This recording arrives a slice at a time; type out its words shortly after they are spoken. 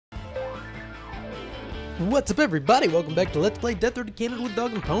What's up, everybody? Welcome back to Let's Play Death Road to Canada with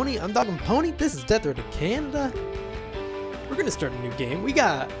DogAndPony. I'm DogAndPony. This is Death Road to Canada. We're gonna start a new game. We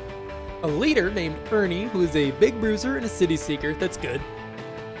got a leader named Ernie, who is a big bruiser and a city seeker. That's good.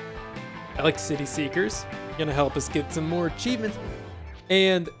 I like city seekers. Gonna help us get some more achievements.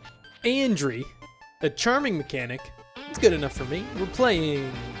 And Andri, a charming mechanic. It's good enough for me. We're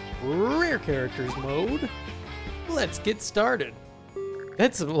playing rare characters mode. Let's get started.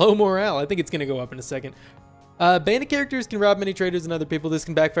 That's some low morale. I think it's gonna go up in a second. Bandit characters can rob many traders and other people. This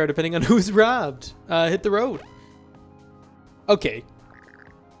can backfire depending on who's robbed. Hit the road. Okay.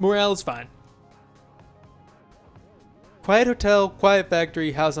 Morale is fine. Quiet hotel, quiet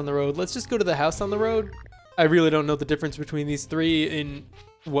factory, house on the road. Let's just go to the house on the road. I really don't know the difference between these three in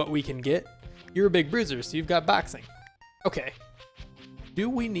what we can get. You're a big bruiser, so you've got boxing. Okay.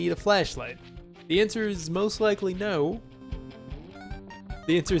 Do we need a flashlight? The answer is most likely no.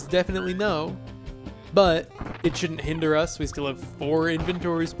 The answer is definitely no, but it shouldn't hinder us. We still have 4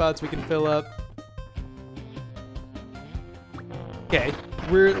 inventory spots we can fill up. Okay,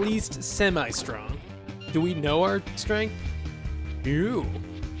 we're at least semi-strong. Do we know our strength? Ew.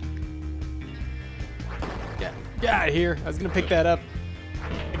 Yeah, get out of here. I was gonna pick that up.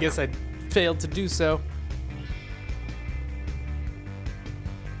 I guess I failed to do so.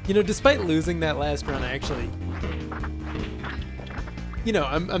 You know, despite losing that last run, I actually... You know,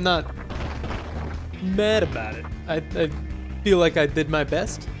 I'm not mad about it. I feel like I did my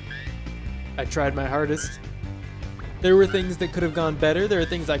best. I tried my hardest. There were things that could have gone better. There are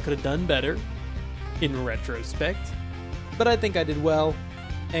things I could have done better in retrospect. But I think I did well.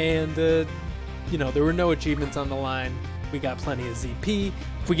 And, you know, there were no achievements on the line. We got plenty of ZP.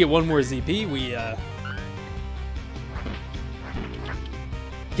 If we get one more ZP, we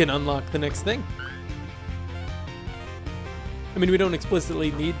can unlock the next thing. I mean, we don't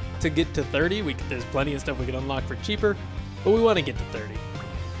explicitly need to get to 30. There's plenty of stuff we can unlock for cheaper, but we want to get to 30.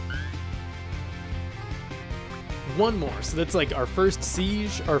 One more. So that's like our first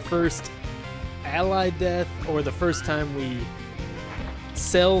siege, our first ally death, or the first time we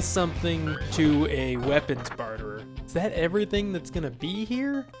sell something to a weapons barterer. Is that everything that's going to be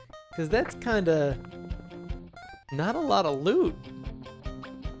here? Because that's kind of not a lot of loot.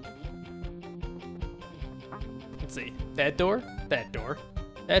 Let's see. That door, that door,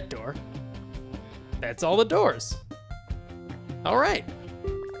 that door. That's all the doors. All right,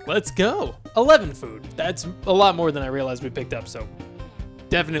 let's go. 11 food. That's a lot more than I realized we picked up, so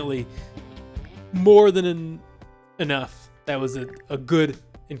definitely more than enough. That was a good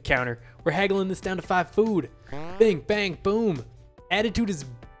encounter. We're haggling this down to 5 food. Bing, bang, boom. Attitude is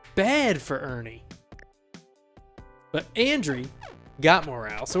bad for Ernie. But Andri got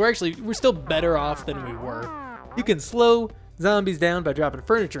morale, so we're still better off than we were. You can slow zombies down by dropping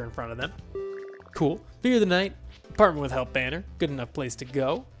furniture in front of them. Cool. Fear the night. Apartment with help banner. Good enough place to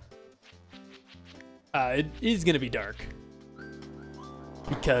go. It is going to be dark.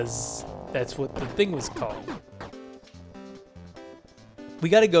 Because that's what the thing was called. We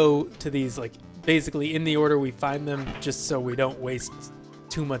got to go to these, like, basically in the order we find them, just so we don't waste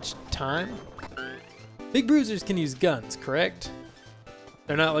too much time. Big bruisers can use guns, correct?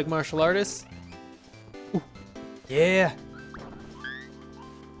 They're not like martial artists? Ooh. Yeah.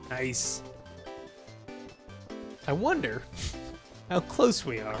 Nice. I wonder how close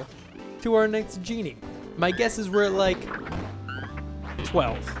we are to our next genie. My guess is we're at like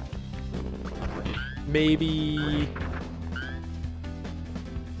 12. Maybe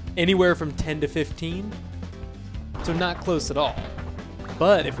anywhere from 10 to 15. So not close at all.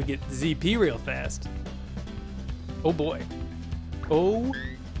 But if we get ZP real fast, oh boy. Oh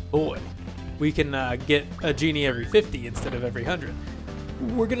boy. We can get a genie every 50 instead of every 100.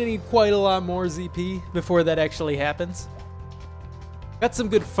 We're gonna need quite a lot more ZP before that actually happens. Got some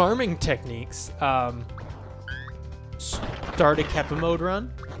good farming techniques. Start a Keppa mode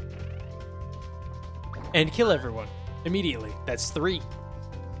run. And kill everyone immediately. That's 3.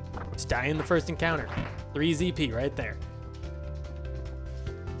 Just die in the first encounter. 3 ZP right there.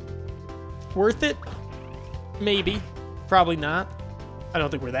 Worth it? Maybe. Probably not. I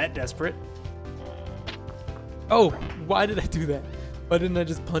don't think we're that desperate. Oh, why did I do that? Why didn't I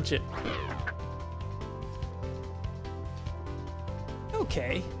just punch it?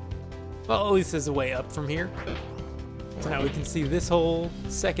 Okay. Well, at least there's a way up from here. So now we can see this whole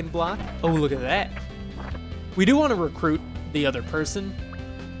second block. Oh, look at that. We do want to recruit the other person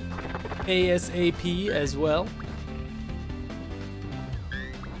ASAP as well.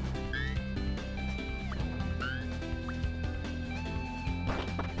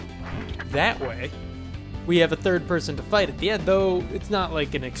 That way, we have a third person to fight at the end, though it's not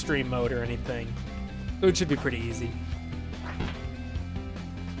like an extreme mode or anything. So it should be pretty easy.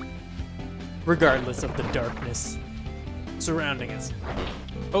 Regardless of the darkness surrounding us.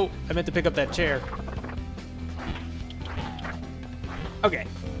 Oh, I meant to pick up that chair. Okay.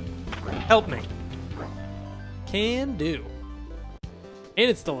 Help me. Can do. And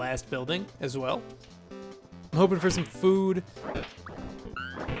it's the last building as well. I'm hoping for some food.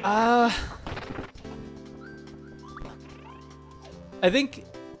 I think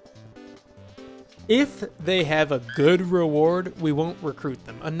if they have a good reward, we won't recruit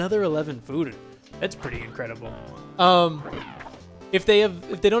them. Another 11 food. That's pretty incredible. If they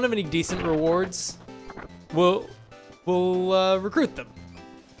don't have any decent rewards, we'll recruit them.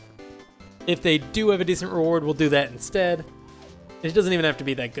 If they do have a decent reward, we'll do that instead. It doesn't even have to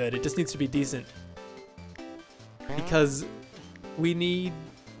be that good. It just needs to be decent. Because we need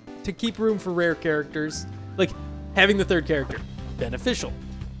to keep room for rare characters. Like, having the third character, beneficial.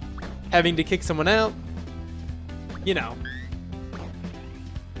 Having to kick someone out, you know,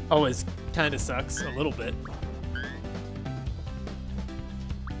 always kind of sucks a little bit.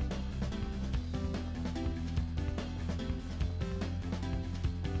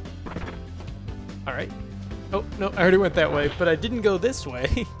 All right. Oh, no, I already went that way, but I didn't go this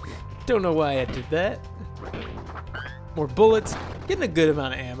way. Don't know why I did that. More bullets, getting a good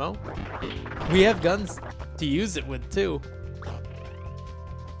amount of ammo. We have guns to use it with too.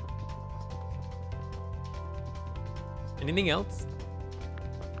 Anything else?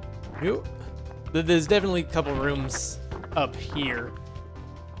 Nope. There's definitely a couple rooms up here.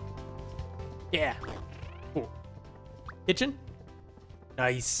 Yeah. Cool. Kitchen?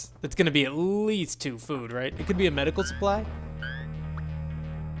 Nice. That's gonna be at least 2 food, right? It could be a medical supply.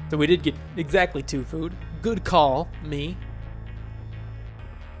 So we did get exactly 2 food. Good call, me.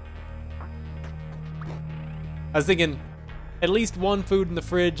 I was thinking at least 1 food in the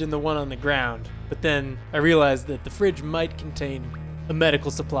fridge and the 1 on the ground, but then I realized that the fridge might contain a medical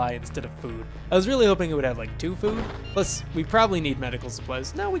supply instead of food. I was really hoping it would have like 2 food, plus we probably need medical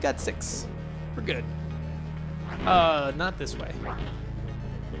supplies. No, we got 6. We're good. Not this way.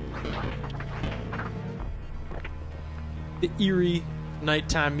 The eerie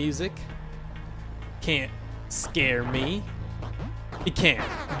nighttime music can't scare me. It can,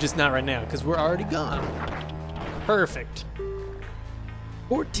 just not right now, because we're already gone. Perfect.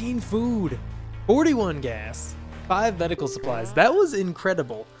 14 food, 41 gas, 5 medical supplies. That was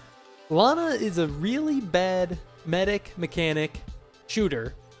incredible. Lana is a really bad medic, mechanic,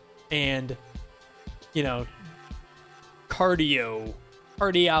 shooter, and, you know, cardiologist.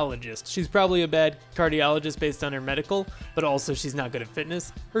 She's probably a bad cardiologist based on her medical, but also she's not good at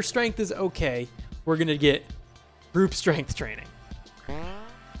fitness. Her strength is okay. We're gonna get group strength training.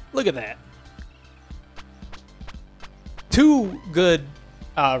 Look at that. 2 good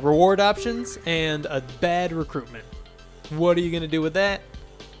reward options and a bad recruitment. What are you gonna do with that?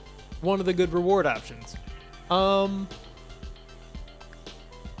 One of the good reward options.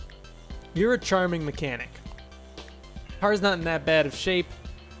 You're a charming mechanic. Car's not in that bad of shape,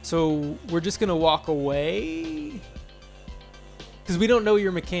 so we're just gonna walk away. Because we don't know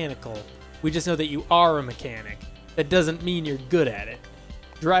you're mechanical. We just know that you are a mechanic. That doesn't mean you're good at it.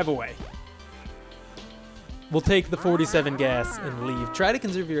 Drive away. We'll take the 47 gas and leave. Try to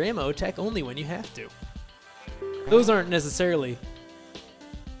conserve your ammo. Attack only when you have to. Those aren't necessarily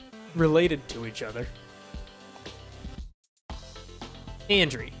related to each other.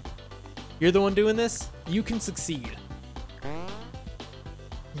 Andrew, you're the one doing this? You can succeed.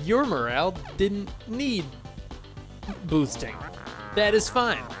 Your morale didn't need boosting. That is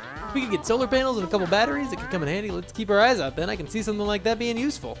fine. If we could get solar panels and a couple batteries, it could come in handy. Let's keep our eyes out then. I can see something like that being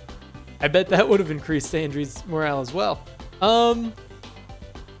useful. I bet that would have increased Andrew's morale as well. A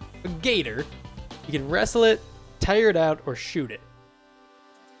gator. You can wrestle it, tire it out, or shoot it.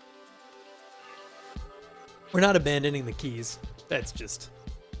 We're not abandoning the keys. That's just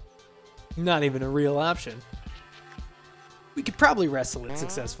not even a real option. We could probably wrestle it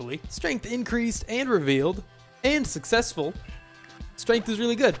successfully. Strength increased and revealed and successful. Strength is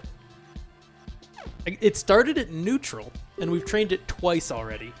really good. It started at neutral and we've trained it twice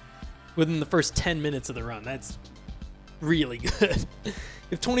already within the first 10 minutes of the run. That's really good.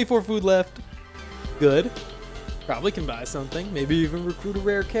 If 24 food left, good. Probably can buy something. Maybe even recruit a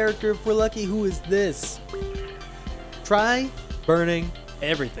rare character if we're lucky. Who is this? Try burning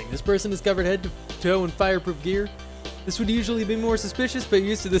everything. This person is covered head to toe in fireproof gear. This would usually be more suspicious, but you're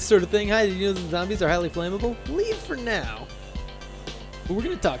used to this sort of thing. Hi, did you know that zombies are highly flammable? Leave for now. But we're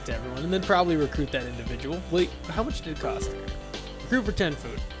gonna talk to everyone and then probably recruit that individual. Wait, how much did it cost? Recruit for 10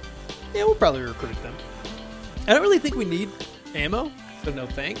 food. Yeah, we'll probably recruit them. I don't really think we need ammo, so no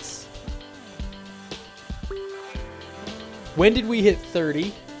thanks. When did we hit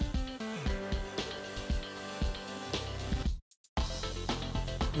 30?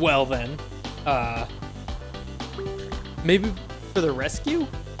 Well then, maybe for the rescue?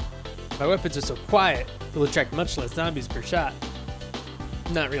 My weapons are so quiet, they'll attract much less zombies per shot.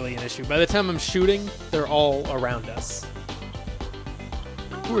 Not really an issue. By the time I'm shooting, they're all around us.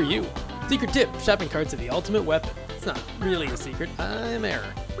 Who are you? Secret tip, shopping carts are the ultimate weapon. It's not really a secret, I'm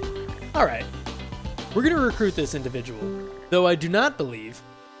Error. Alright, we're gonna recruit this individual. Though I do not believe,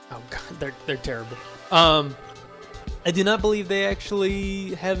 oh god, they're terrible. I do not believe they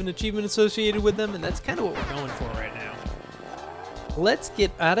actually have an achievement associated with them, and that's kind of what we're going for right now. Let's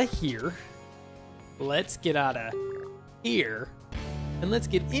get out of here. Let's get out of here. And let's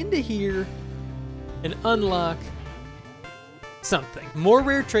get into here and unlock something. More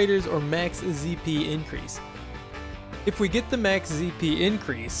rare traders or max ZP increase. If we get the max ZP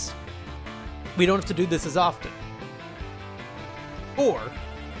increase, we don't have to do this as often. Or,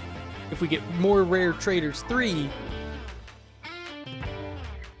 if we get more rare traders 3,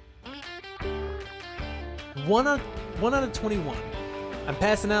 1 out of 21. I'm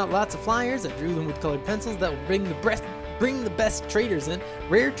passing out lots of flyers. I drew them with colored pencils that will bring the best traders in.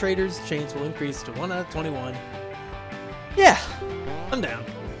 Rare traders chance will increase to 1 out of 21. Yeah, I'm down.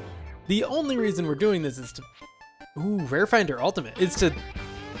 The only reason we're doing this is to, Rare Finder Ultimate, is to,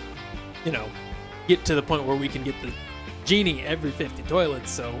 you know, get to the point where we can get the genie every 50 toilets.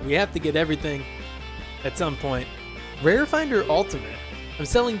 So we have to get everything at some point. Rare Finder Ultimate. I'm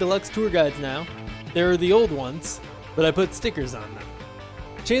selling deluxe tour guides now. They're the old ones, but I put stickers on them.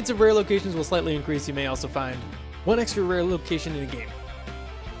 Chance of rare locations will slightly increase. You may also find 1 extra rare location in a game.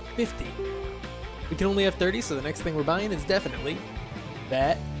 50. We can only have 30, so the next thing we're buying is definitely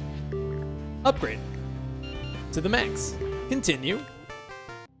that upgrade to the max. Continue.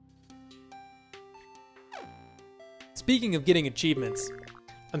 Speaking of getting achievements,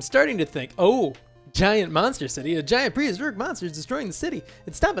 I'm starting to think, oh, giant monster city. A giant prehistoric monster is destroying the city.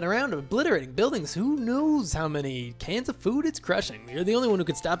 It's stomping around, obliterating buildings. Who knows how many cans of food it's crushing? You're the only one who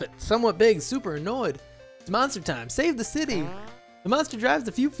can stop it. Somewhat big, super annoyed. It's monster time. Save the city. The monster drives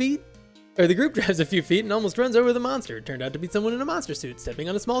a few feet, or the group drives a few feet and almost runs over the monster. It turned out to be someone in a monster suit stepping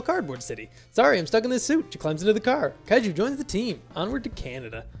on a small cardboard city. Sorry, I'm stuck in this suit. She climbs into the car. Kaiju joins the team. Onward to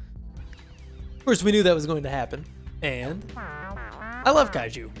Canada. Of course, we knew that was going to happen. And I love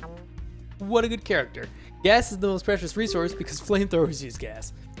Kaiju. What a good character. Gas is the most precious resource because flamethrowers use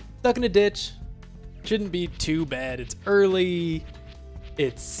gas. Stuck in a ditch. Shouldn't be too bad. It's early.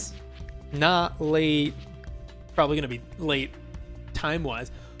 It's not late. Probably gonna be late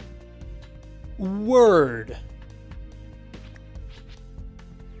time-wise. Word.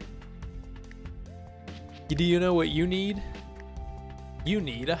 Do you know what you need? You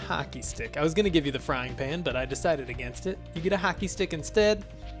need a hockey stick. I was gonna give you the frying pan, but I decided against it. You get a hockey stick instead.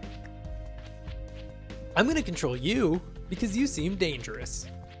 I'm gonna control you because you seem dangerous.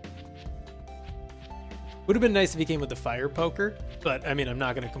 Would have been nice if he came with the fire poker, but I mean, I'm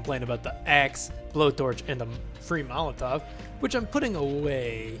not gonna complain about the axe, blowtorch, and a free Molotov, which I'm putting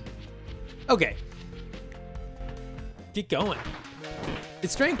away. Okay. Get going.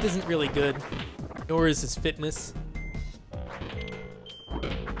 His strength isn't really good, nor is his fitness.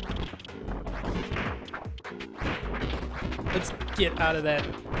 Let's get out of that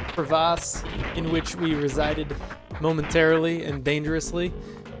crevasse in which we resided momentarily and dangerously.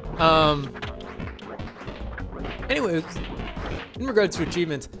 Anyways, in regards to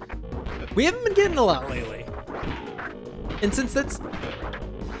achievements, we haven't been getting a lot lately. And since that's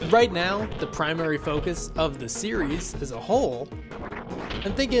right now the primary focus of the series as a whole,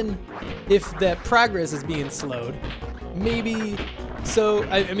 I'm thinking if that progress is being slowed, maybe so,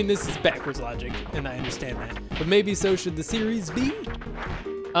 I mean, this is backwards logic, and I understand that, but maybe so should the series be.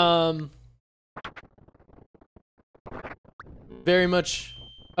 Very much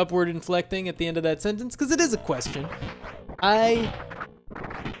upward inflecting at the end of that sentence, because it is a question. I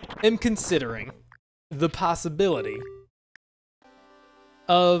am considering the possibility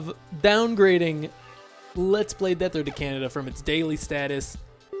of downgrading Let's Play Death Road to Canada from its daily status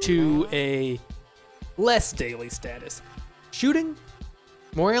to a less daily status. Shooting,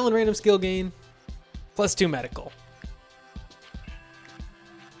 morale and random skill gain, +2 medical.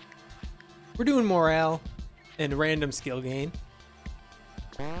 We're doing morale and random skill gain.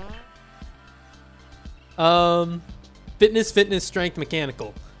 Fitness, strength,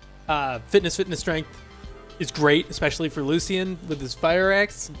 mechanical. Fitness, strength is great, especially for Lucian with his fire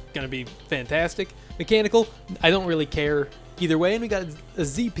axe. Gonna be fantastic. Mechanical, I don't really care either way. And we got a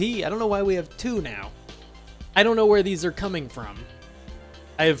ZP. I don't know why we have 2 now. I don't know where these are coming from.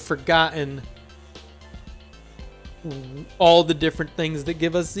 I have forgotten all the different things that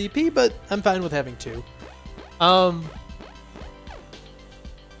give us CP, but I'm fine with having 2. Alright,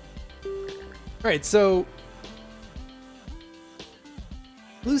 so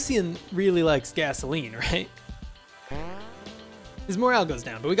Lucian really likes gasoline, right? His morale goes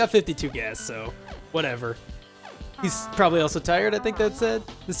down, but we got 52 gas, so whatever. He's probably also tired, I think that said.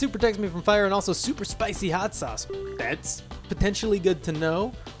 The soup protects me from fire and also super spicy hot sauce. That's potentially good to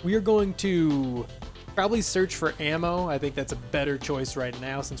know. We are going to probably search for ammo. I think that's a better choice right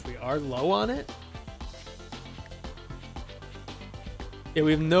now since we are low on it. Yeah,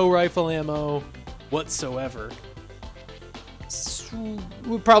 we have no rifle ammo whatsoever. So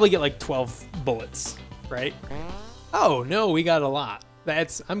we'll probably get like 12 bullets, right? Oh no, we got a lot.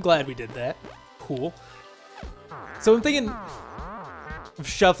 I'm glad we did that. Cool. So I'm thinking of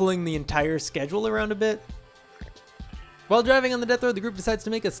shuffling the entire schedule around a bit. While driving on the death road, the group decides to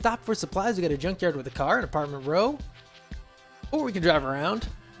make a stop for supplies. We got a junkyard with a car, an apartment row, or we can drive around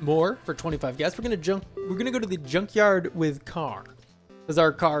more for 25 gas. We're gonna go to the junkyard with car because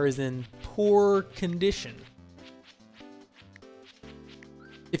our car is in poor condition.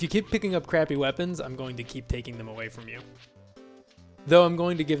 If you keep picking up crappy weapons, I'm going to keep taking them away from you. Though I'm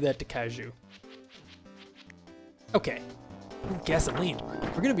going to give that to Kaiju. Okay. Ooh, gasoline.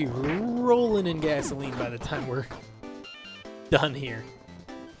 We're gonna be rolling in gasoline by the time we're done here.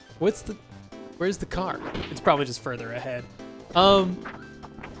 Where's the car? It's probably just further ahead.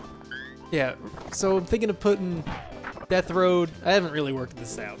 Yeah, so I'm thinking of putting Death Road. I haven't really worked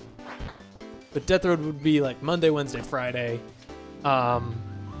this out. But Death Road would be like Monday, Wednesday, Friday.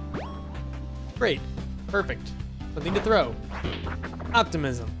 Great. Perfect. Something to throw.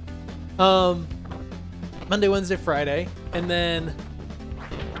 Optimism. Monday, Wednesday, Friday. And then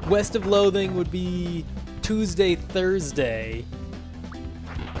West of Loathing would be Tuesday, Thursday.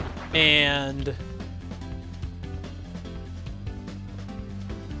 And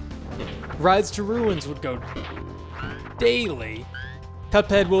Rides to Ruins would go daily.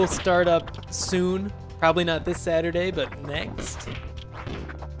 Cuphead will start up soon. Probably not this Saturday, but next.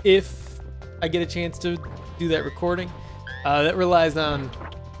 If I get a chance to do that recording. That relies on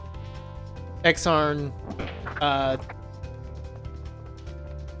Xarn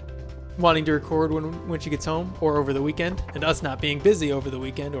wanting to record when she gets home or over the weekend, and us not being busy over the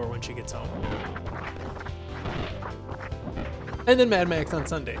weekend or when she gets home. And then Mad Max on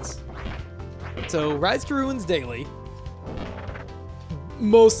Sundays. So Rides to Ruins daily,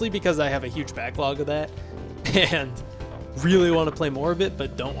 mostly because I have a huge backlog of that and really want to play more of it,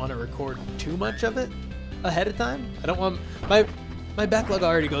 but don't want to record too much of it ahead of time. I don't want my backlog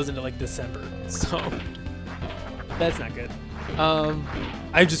already goes into like December, so that's not good.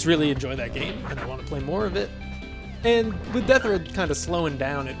 I just really enjoy that game and I want to play more of it. And with Death Road kind of slowing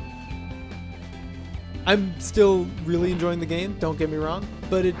down, I'm still really enjoying the game, don't get me wrong,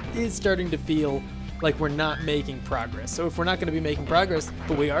 but it is starting to feel like we're not making progress. So if we're not going to be making progress,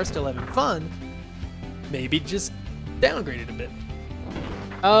 but we are still having fun, maybe just downgrade it a bit.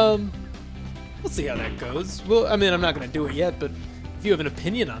 We'll see how that goes. Well, I mean, I'm not going to do it yet, but if you have an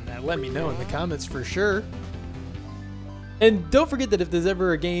opinion on that, let me know in the comments for sure. And don't forget that if there's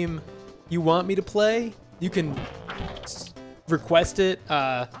ever a game you want me to play, you can request it.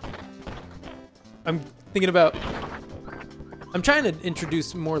 I'm trying to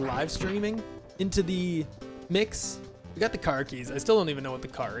introduce more live streaming into the mix. We got the car keys. I still don't even know what the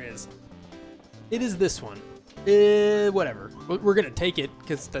car is. It is this one. Whatever. We're gonna take it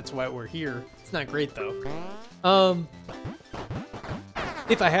because that's why we're here. It's not great though.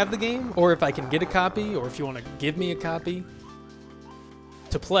 If I have the game, or if I can get a copy, or if you want to give me a copy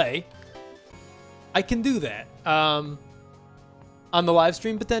to play, I can do that. On the live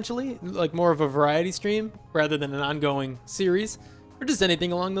stream potentially, like more of a variety stream rather than an ongoing series, or just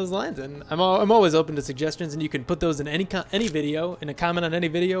anything along those lines. And I'm always open to suggestions, and you can put those in any video, in a comment on any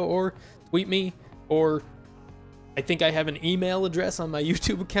video, or tweet me, or I think I have an email address on my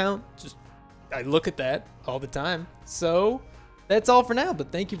YouTube account. Just I look at that all the time. So that's all for now,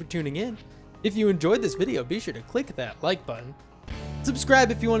 but thank you for tuning in. If you enjoyed this video, be sure to click that like button.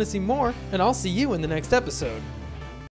 Subscribe if you want to see more, and I'll see you in the next episode.